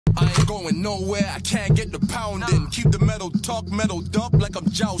I ain't going nowhere, I can't get the pounding. Keep the metal talk, metaled up like I'm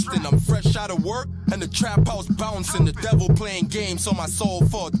jousting. I'm fresh out of work, and the trap house bouncing. The devil playing games on my soul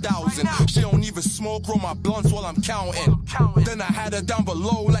for 1,000. She don't even smoke, roll my blunts while I'm counting. Then I had her down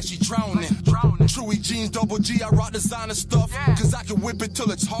below like she drowning. Chewy jeans, double G, I rock designer stuff. Cause I can whip it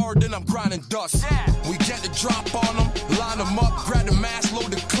till it's hard, then I'm grinding dust. We get the drop on them, line them up, grab the mask,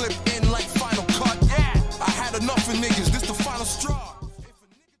 load the clip in like Final Cut. I had enough of niggas, this the final straw.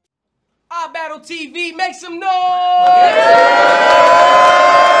 iBattleTV, make some noise!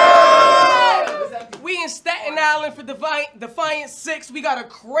 We in Staten Island for Defiant 6. We got a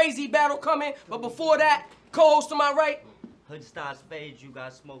crazy battle coming, but before that, co-host to my right. Hood Style Spades, you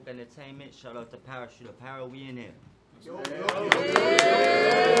got Smoke Entertainment. Shout out to Parachute Apparel, we in here.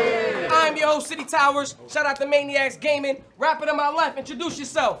 I'm your host, City Towers. Shout out to Maniacs Gaming. Rapper to my left, introduce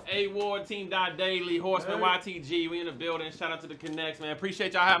yourself. A Ward, Team Daily, Horseman, YTG. We in the building. Shout out to the Connects, man.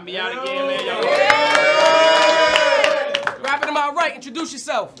 Appreciate y'all having me out again, man. Rapper to my right, introduce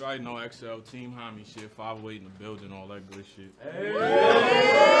yourself. You already know Xcel, Team Homie shit, 508 in the building, all that good shit.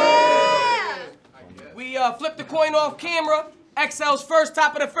 We flipped the coin off camera. Xcel's first,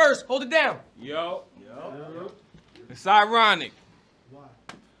 top of the first. Hold it down. Yo. It's ironic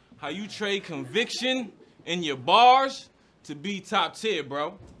how you trade conviction in your bars to be top tier,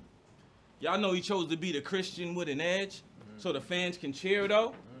 bro. Y'all know he chose to be the Christian with an edge so the fans can cheer,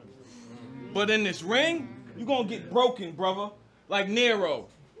 though. But in this ring, you gonna get broken, brother, like Nero.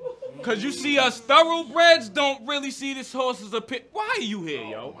 Cause you see us thoroughbreds don't really see this horse as a pit. Why are you here,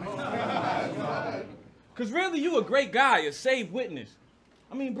 yo? Cause really, you a great guy, a saved witness.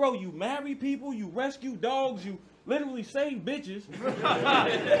 I mean, bro, you marry people, you rescue dogs, you literally save bitches.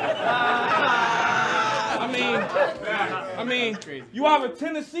 I mean, you are a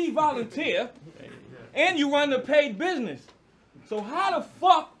Tennessee volunteer, and you run a paid business. So how the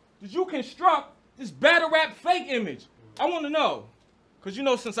fuck did you construct this battle rap fake image? I want to know. Because, you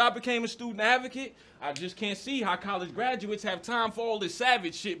know, since I became a student advocate, I just can't see how college graduates have time for all this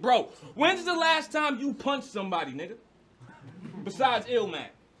savage shit. Bro, when's the last time you punched somebody, nigga? Besides Ilmac.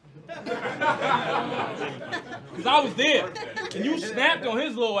 Because I was there, and you snapped on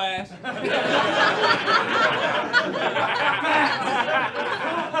his little ass.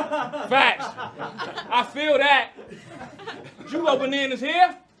 Facts. I feel that. You go bananas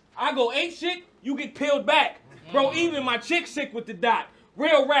here, I go ape shit, you get peeled back. Bro, even my chick sick with the dot.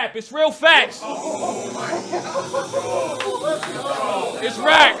 Real rap, it's real facts. It's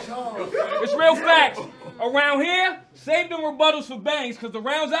facts. It's real facts. Around here, save them rebuttals for bangs, because the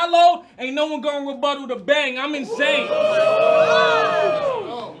rounds I load, ain't no one gonna rebuttal the bang. I'm insane.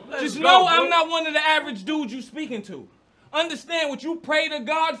 Just know I'm not one of the average dudes you speaking to. Understand what you pray to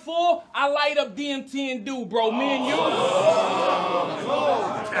God for, I light up DMT and do, bro. Me and you.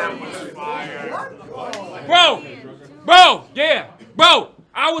 Bro,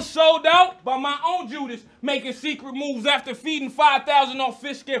 I was sold out by my own Judas, making secret moves after feeding 5,000 on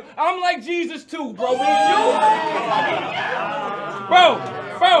fish scale. I'm like Jesus too, bro. Me and you. Bro.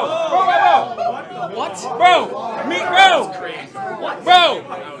 What? Bro,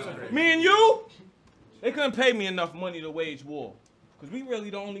 me and you, they couldn't pay me enough money to wage war. Because we really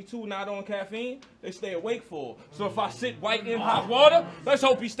the only two not on caffeine they stay awake for. So if I sit white in hot water, let's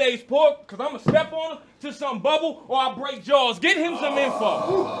hope he stays put, because I'm going to step on him to some bubble or I'll break jaws. Get him some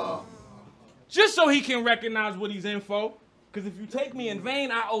info. Just so he can recognize what he's in for. Because if you take me in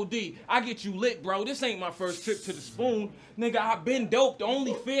vain, I OD. I get you lit, bro. This ain't my first trip to the spoon. Nigga, I been dope. The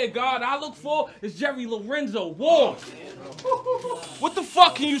only fear God I look for is Jerry Lorenzo Wars. What the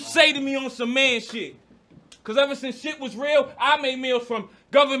fuck can you say to me on some man shit? Because ever since shit was real, I made meals from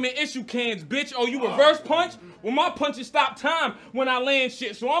government issue cans, bitch. Oh, you reverse punch? Well, my punches stop time when I land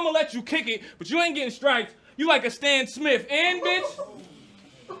shit, so I'm going to let you kick it, but you ain't getting strikes. You like a Stan Smith. And, bitch,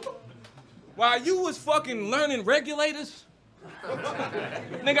 while you was fucking learning regulators,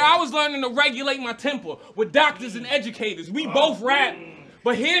 nigga, I was learning to regulate my temper with doctors and educators. We both rap,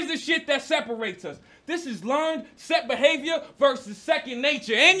 but here's the shit that separates us. This is learned set behavior versus second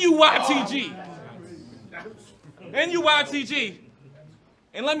nature. NUYTG. NUYTG.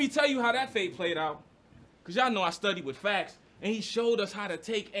 And let me tell you how that fate played out. Because y'all know I studied with facts. And he showed us how to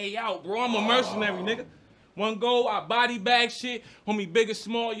take A out, bro. I'm a mercenary, nigga. One goal, I body bag shit. Homie, big or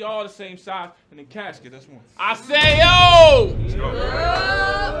small, y'all the same size. And then casket, that's one. I say, yo!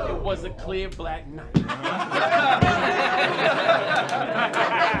 It was a clear black night.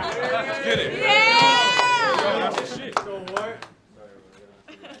 Get it? Yeah! That's the shit.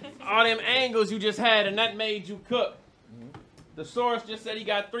 All them angles you just had, and that made you cook. The source just said he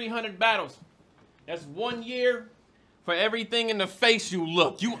got 300 battles. That's 1 year for for everything in the face you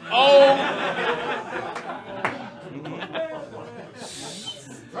look. You owe.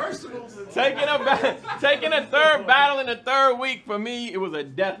 Taking a third battle in the third week, for me, it was a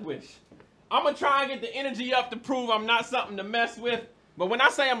death wish. I'm going to try and get the energy up to prove I'm not something to mess with. But when I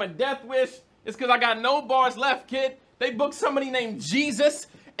say I'm a death wish, it's because I got no bars left, kid. They booked somebody named Jesus,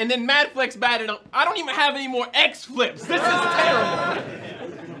 and then Madflex batted him. I don't even have any more X flips. This is terrible.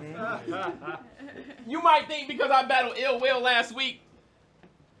 You might think because I battled Ill Will last week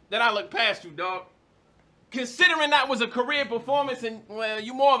that I look past you, dog. Considering that was a career performance and, well,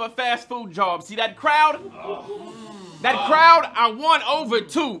 you more of a fast food job. See that crowd? That crowd, I won over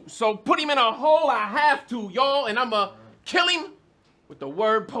too. So put him in a hole, I have to, y'all, and I'ma kill him with the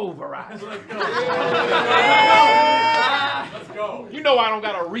word pulverize. Let's go. Let's go. You know I don't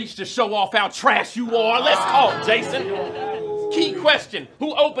gotta reach to show off how trash you are. Let's talk, Jason. Key question,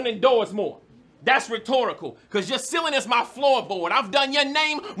 who opening doors more? That's rhetorical, because your ceiling is my floorboard. I've done your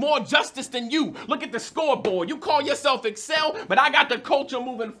name more justice than you. Look at the scoreboard. You call yourself Xcel, but I got the culture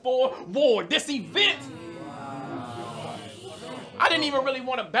moving forward. This event, I didn't even really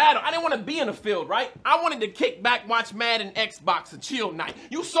want to battle. I didn't want to be in the field, right? I wanted to kick back, watch Madden, Xbox, a chill night.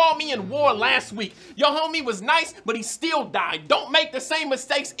 You saw me in war last week. Your homie was nice, but he still died. Don't make the same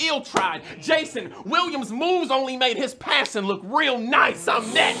mistakes Ill tried. Jason Williams' moves only made his passing look real nice.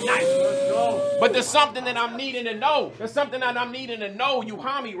 I'm that nice. Let's go. But there's something that I'm needing to know. There's something that I'm needing to know. You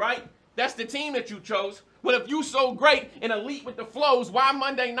homie, right? That's the team that you chose. Well, if you so great and elite with the flows, why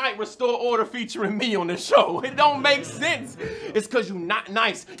Monday night restore order featuring me on the show? It don't make sense. It's because you not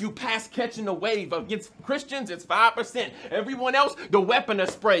nice. You pass catching the wave. Against Christians, it's 5%. Everyone else, the weapon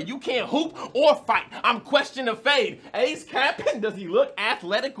of spray. You can't hoop or fight. I'm question of fade. Ace capping, does he look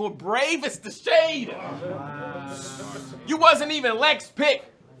athletic or brave? It's the shade. You wasn't even Lex pick.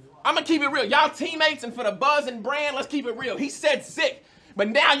 I'm going to keep it real. Y'all teammates, and for the buzz and brand, let's keep it real. He said sick. But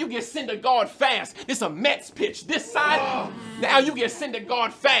now you get sent to guard fast. This a Mets pitch. This side, now you get sent to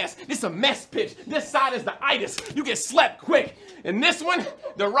guard fast. This a mess pitch. This side is the itis. You get slept quick. And this one,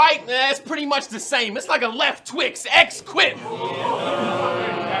 the right, it's pretty much the same. It's like a left Twix. X quit. X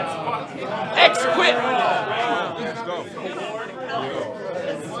quit.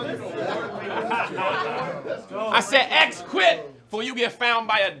 I said X quit. Before you get found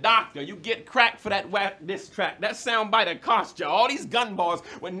by a doctor, you get cracked for that diss track. That soundbite that cost you. All these gun bars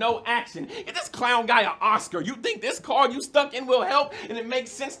with no action. Get this clown guy an Oscar. You think this card you stuck in will help? And it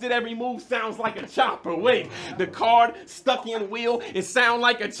makes sense that every move sounds like a chopper. Wait, the card stuck in wheel, it sound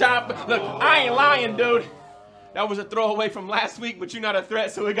like a chopper. Look, I ain't lying, dude. That was a throwaway from last week, but you're not a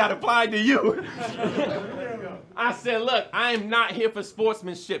threat, so it got applied to you. I said, look, I am not here for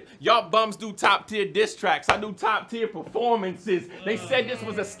sportsmanship. Y'all bums do top-tier diss tracks. I do top-tier performances. They said this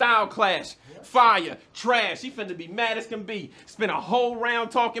was a style clash. Fire, trash. He finna be mad as can be. Spend a whole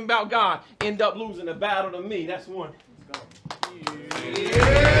round talking about God. End up losing the battle to me. That's one. Yeah.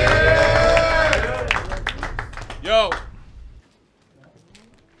 Yo.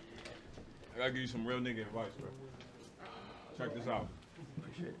 I gotta give you some real nigga advice, bro. Check this out.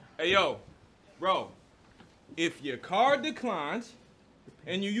 Hey, yo, bro. If your card declines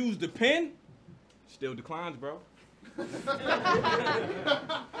and you use the pen, it still declines, bro.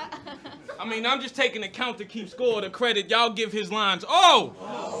 I mean, I'm just taking account to keep score of the credit. Y'all give his lines. Oh!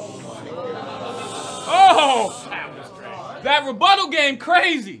 Oh! That rebuttal game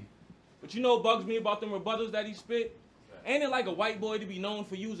crazy. But you know what bugs me about them rebuttals that he spit? Ain't it like a white boy to be known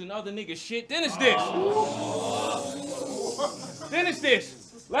for using other niggas' shit? Then it's this. Then it's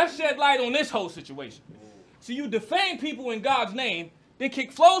this. Let's shed light on this whole situation. So you defame people in God's name, then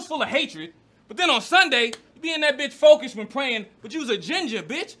kick flows full of hatred, but then on Sunday, you be in that bitch focused when praying, but you's a ginger,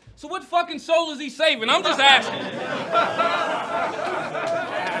 bitch. So what fucking soul is he saving? I'm just asking. I'm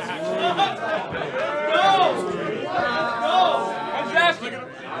just asking.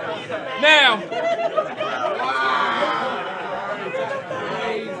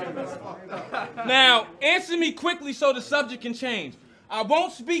 Now, answer me quickly so the subject can change. I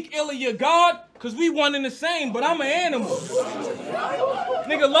won't speak ill of your God, because we one and the same, but I'm an animal.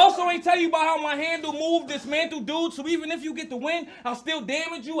 Nigga, Loso ain't tell you about how my handle moved, dismantle dude, so even if you get the win, I'll still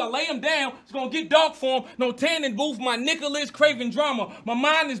damage you. I lay him down, it's gonna get dark for him. No tanning booth, my nickel is craving drama. My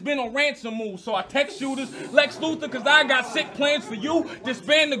mind has been on ransom moves, so I text shooters, Lex Luthor, because I got sick plans for you.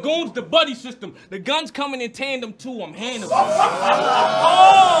 Disband the goons, the buddy system. The guns coming in tandem too, I'm handling.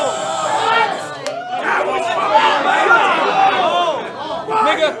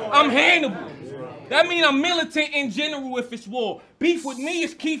 Nigga, I'm handleable. That mean I'm militant in general if it's war. Beef with me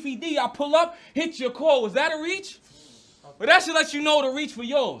is Keefy D. I pull up, hit your call. Is that a reach? But that should let you know to reach for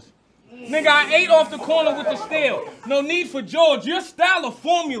yours. Nigga, I ate off the corner with the steel. No need for George. Your style of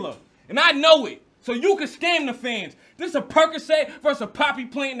formula. And I know it. So you can scam the fans. This is a Percocet versus a poppy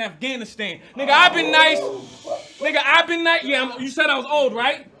plant in Afghanistan. Nigga, I've been nice. Nigga, I've been nice. Yeah, you said I was old,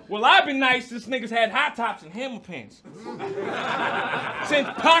 right? Well, I've been nice since niggas had high tops and hammer pants. Since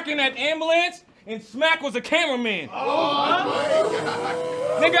parking that ambulance and Smack was a cameraman.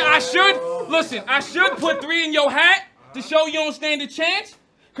 Nigga, I should put 3 in your hat to show you don't stand a chance.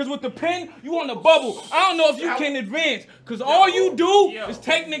 Cause with the pen, you on the bubble. I don't know if you can advance. Cause all you do is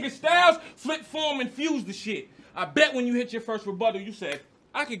take niggas' styles, flip form, and fuse the shit. I bet when you hit your first rebuttal, you said,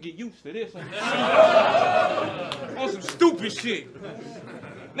 I could get used to this. On some stupid shit.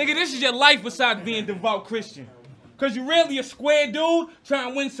 Nigga, this is your life besides being devout Christian. Cause you really a square dude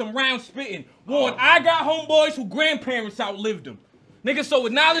trying to win some round spitting. Warren, I got homeboys who grandparents outlived them. Nigga, so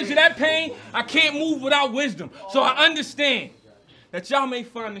with knowledge of that pain, I can't move without wisdom. So I understand that y'all may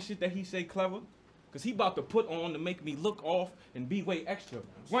find the shit that he say clever, cause he about to put on to make me look off and be way extra.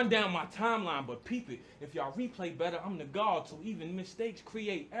 Run down my timeline, but peep it. If y'all replay better, I'm the God, so even mistakes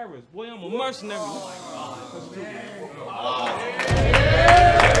create errors. Boy, I'm a mercenary. Let's do it.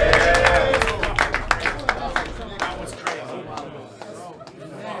 That was crazy.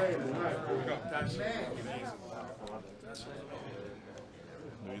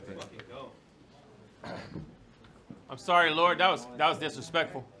 I'm sorry, Lord. That was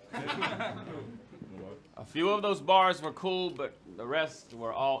disrespectful. A few of those bars were cool, but the rest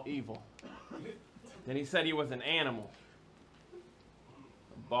were all evil. Then he said he was an animal.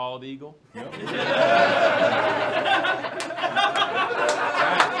 A bald eagle. Yep.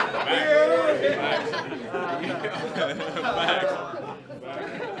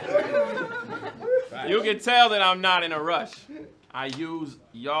 You can tell that I'm not in a rush. I use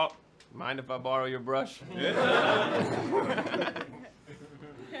y'all. Mind if I borrow your brush?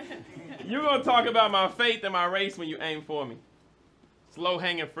 You're gonna talk about my faith and my race when you aim for me. It's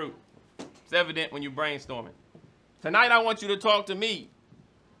low-hanging fruit. It's evident when you brainstorming. Tonight I want you to talk to me.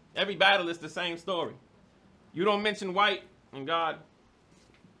 Every battle is the same story. You don't mention white and God.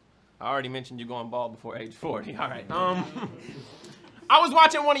 I already mentioned you going bald before age 40. All right. I was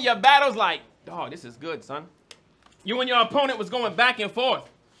watching one of your battles like, dog, this is good, son. You and your opponent was going back and forth.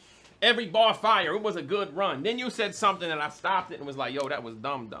 Every bar fire, it was a good run. Then you said something and I stopped it and was like, yo, that was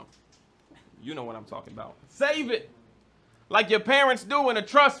dumb. You know what I'm talking about. Save it. Like your parents do in a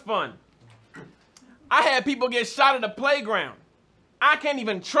trust fund. I had people get shot at the playground. I can't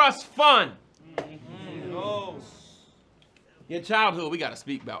even trust fun. Your childhood, we gotta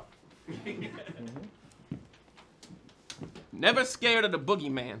speak about. Never scared of the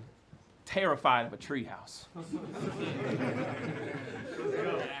boogeyman. Terrified of a treehouse.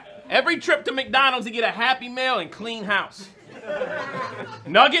 Every trip to McDonald's, you get a Happy Meal and clean house.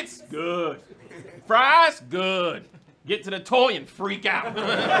 Nuggets? Good. Fries? Good. Get to the toy and freak out.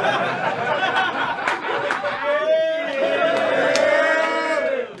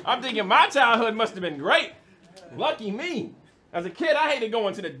 I'm thinking my childhood must have been great. Lucky me. As a kid, I hated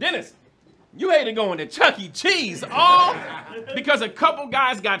going to the dentist. You hated going to Chuck E. Cheese. All because a couple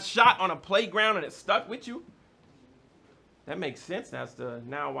guys got shot on a playground and it stuck with you. That makes sense as to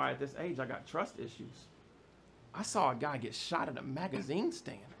now why at this age I got trust issues. I saw a guy get shot at a magazine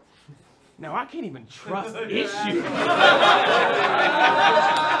stand. Now I can't even trust issues.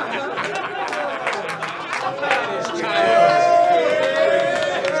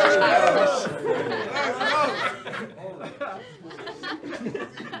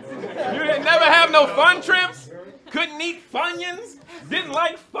 You didn't never have no fun trips? Couldn't eat Funyuns? Didn't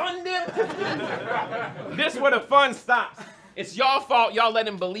like Fun Dip? This where the fun stops. It's y'all fault y'all let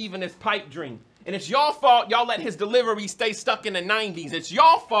him believe in his pipe dream. And it's y'all fault y'all let his delivery stay stuck in the 90s. It's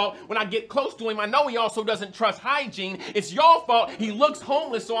y'all fault when I get close to him, I know he also doesn't trust hygiene. It's y'all fault he looks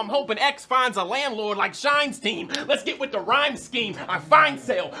homeless, so I'm hoping X finds a landlord like Shine's team. Let's get with the rhyme scheme. I find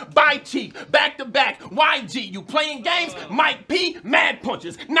sale, buy cheap, back to back, YG. You playing games? Mike P, Mad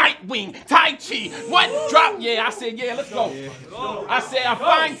Punches, Nightwing, Tai Chi. What? Drop? Yeah, I said, yeah, let's go. I said, I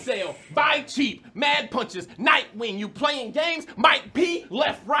find sale, buy cheap, Mad Punches, Nightwing. You playing games? Mike P,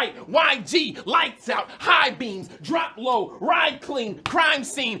 left, right, YG. Lights out, high beams, drop low, ride clean, crime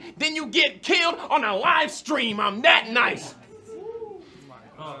scene. Then you get killed on a live stream. I'm that nice.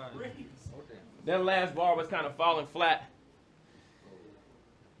 That last bar was kind of falling flat.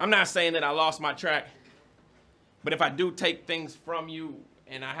 I'm not saying that I lost my track, but if I do take things from you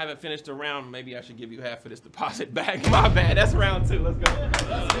and I haven't finished a round, maybe I should give you half of this deposit back. My bad. That's round 2. Let's go.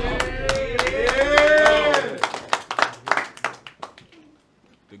 Yeah.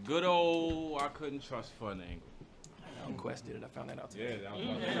 The good old I couldn't trust fun angle. when Quest did it. I found that out today. Yeah,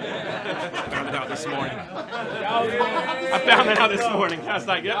 I found it out this morning. I found it out this morning. I was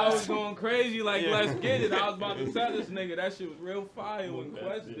like, I was going crazy, like, let's get it. I was about to tell this nigga that shit was real fire when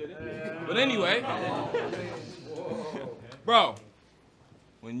Quest did it. But anyway, bro,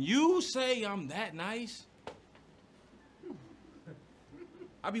 when you say I'm that nice,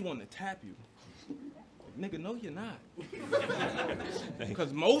 I be wanting to tap you. Nigga, no, you're not.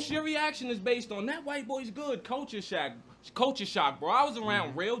 Because most of your reaction is based on that white boy's good. Culture shock, bro. I was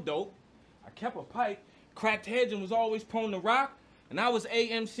around real dope. I kept a pipe, cracked heads, and was always prone to rock. And I was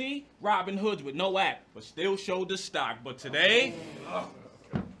AMC, robbing hoods with no app, but still showed the stock. But today,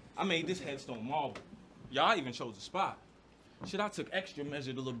 I made this headstone marble. Y'all even chose the spot. Shit, I took extra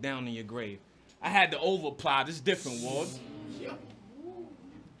measure to look down in your grave. I had to over-apply. This is different, Ward.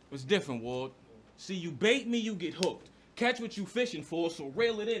 It's different, Ward. See, you bait me, you get hooked. Catch what you fishing for, so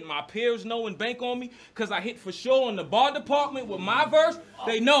reel it in. My peers know and bank on me, cause I hit for sure in the bar department with my verse.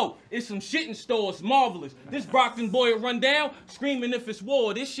 They know it's some shit in store, it's marvelous. This Brockton boy will run down, screaming if it's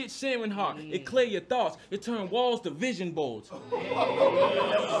war. This shit searing hot. It clear your thoughts. It turn walls to vision boards.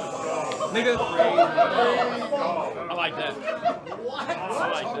 Nigga. I like that. I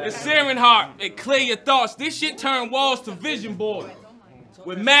like that. It's searing hot. It clear your thoughts. This shit turn walls to vision boards.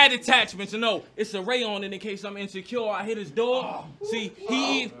 With mad attachments, and no, it's a rayon in case I'm insecure. I hit his door. See,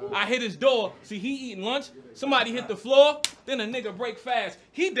 I hit his door. See, he eating lunch. Somebody hit the floor. Then a nigga break fast.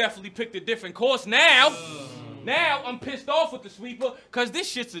 He definitely picked a different course. Now I'm pissed off with the sweeper, cause this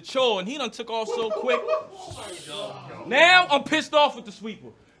shit's a chore, and he done took off so quick. Now I'm pissed off with the sweeper,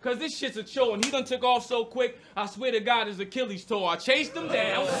 cause this shit's a chore, and he done took off so quick. I swear to God, his Achilles tore. I chased him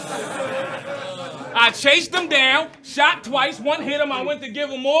down. Shot twice. One hit him. I went to give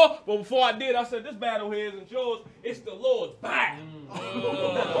him more, but before I did, I said, this battle here isn't yours. It's the Lord's. Bang!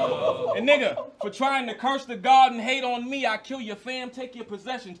 And nigga, for trying to curse the God and hate on me, I kill your fam, take your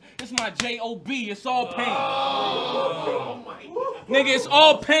possessions. It's my J.O.B. It's all pain. Nigga, it's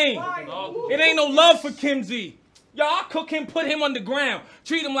all pain. It ain't no love for Kim Z. Y'all, I cook him, put him underground.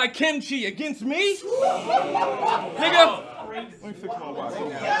 Treat him like kimchi. Against me? Nigga. Let me fix my watch.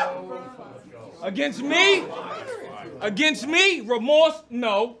 Against me? Against me? Remorse?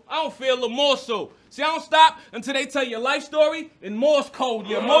 No. I don't feel remorse. So. See, I don't stop until they tell your life story in Morse code.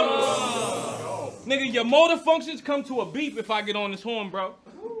 Your Nigga, your motor functions come to a beep if I get on this horn, bro.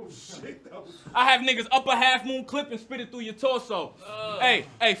 I have niggas upper half moon clip and spit it through your torso. Hey,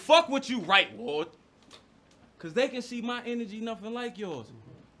 fuck what you write, Ward. Cause they can see my energy nothing like yours.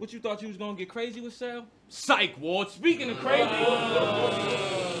 What you thought you was gonna get crazy with, Sal? Psych, Ward. Speaking of crazy,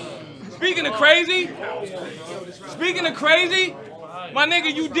 my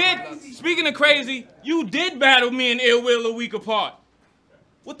nigga, you did battle me and Ill Will a week apart.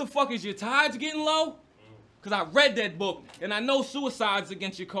 What the fuck, is your tides getting low? Cause I read that book and I know suicide's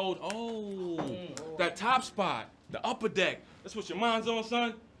against your code. Oh, that top spot, the upper deck. That's what your mind's on,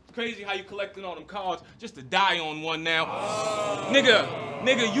 son. Crazy how you collecting all them cards just to die on one now.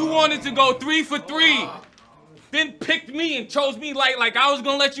 Nigga, you wanted to go 3 for 3. Then picked me and chose me like I was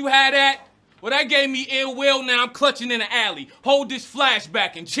gonna let you have that. Well, that gave me ill will. Now I'm clutching in the alley. Hold this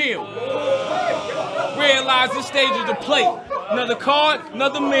flashback and chill. Realize this stage is the plate. Another card,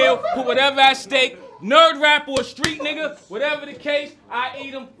 another meal, put whatever at stake. Nerd rap or a street nigga, whatever the case, I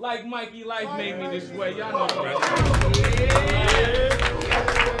eat them like Mikey Life made me this way. Y'all know the rest.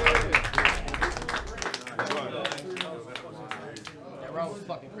 That round was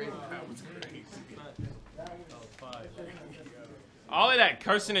fucking crazy. All of that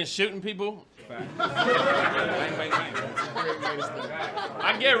cursing and shooting people.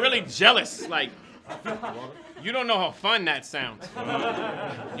 I get really jealous. Like, you don't know how fun that sounds.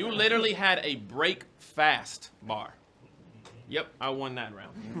 You literally had a break fast bar. Yep, I won that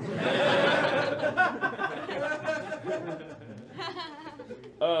round.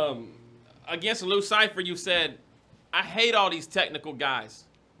 Against Lou Cypher, you said, I hate all these technical guys.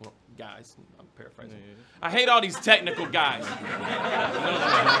 Well, guys, I'm paraphrasing. I hate all these technical guys.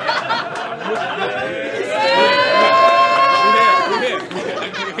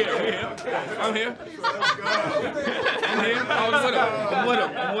 I'm here. I'm with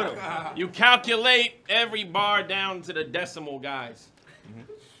him. You calculate every bar down to the decimal, guys.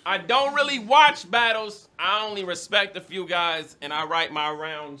 I don't really watch battles. I only respect a few guys, and I write my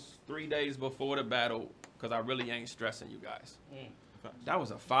rounds 3 days before the battle because I really ain't stressing you guys. That was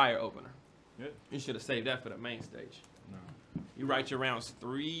a fire opener. You should have saved that for the main stage. You write your rounds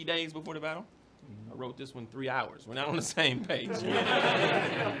 3 days before the battle? I wrote this one 3 hours. We're not on the same page.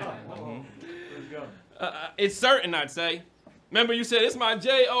 It's certain, I'd say. Remember you said, it's my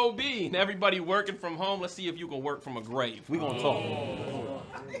J-O-B. And everybody working from home, let's see if you can work from a grave. We gonna talk.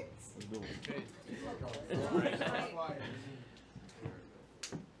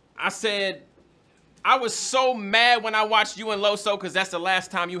 I said, I was so mad when I watched you and Loso because that's the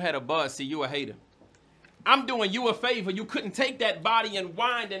last time you had a buzz. See, you a hater. I'm doing you a favor. You couldn't take that body and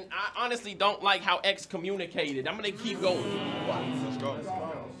wind, and I honestly don't like how X communicated. I'm gonna keep going. Let's go.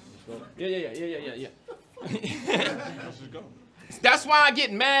 Yeah. Let's go. That's why I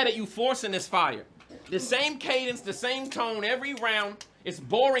get mad at you forcing this fire. The same cadence, the same tone every round. It's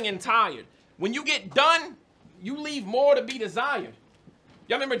boring and tired. When you get done, you leave more to be desired.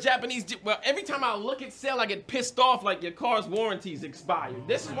 Y'all remember Japanese? Well, every time I look at Xcel, I get pissed off like your car's warranty's expired.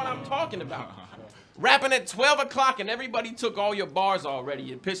 This is what I'm talking about. Rapping at 12 o'clock and everybody took all your bars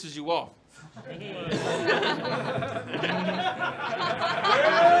already. It pisses you off.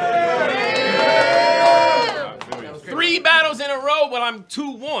 3 battles in a row, well, I'm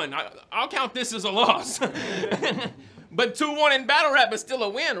 2-1. I'll count this as a loss. But 2-1 in battle rap is still a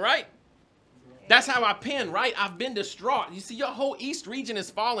win, right? That's how I pin, right? I've been distraught. You see, your whole East region is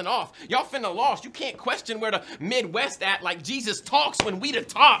falling off. Y'all finna lost. You can't question where the Midwest at like Jesus talks when we the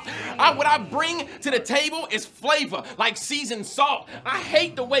top. What I bring to the table is flavor, like seasoned salt. I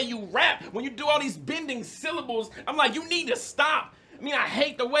hate the way you rap. When you do all these bending syllables, I'm like, you need to stop. I mean, I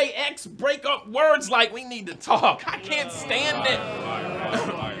hate the way X break up words like we need to talk. I can't stand it.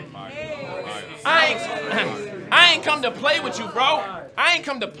 I ain't come to play with you, bro. I ain't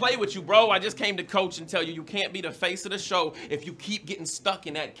come to play with you, bro. I just came to coach and tell you you can't be the face of the show if you keep getting stuck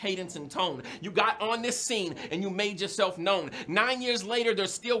in that cadence and tone. You got on this scene and you made yourself known. 9 years later, they're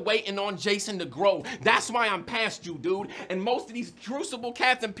still waiting on Jason to grow. That's why I'm past you, dude. And most of these Crucible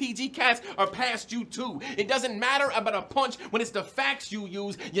cats and PG cats are past you, too. It doesn't matter about a punch when it's the facts you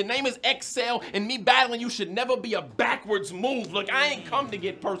use. Your name is Xcel, and me battling you should never be a backwards move. Look, I ain't come to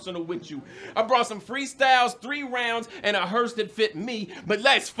get personal with you. I brought some freestyles, 3 rounds, and a hearse that fit me. But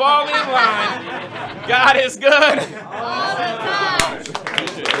let's fall in line. God is good. All the time.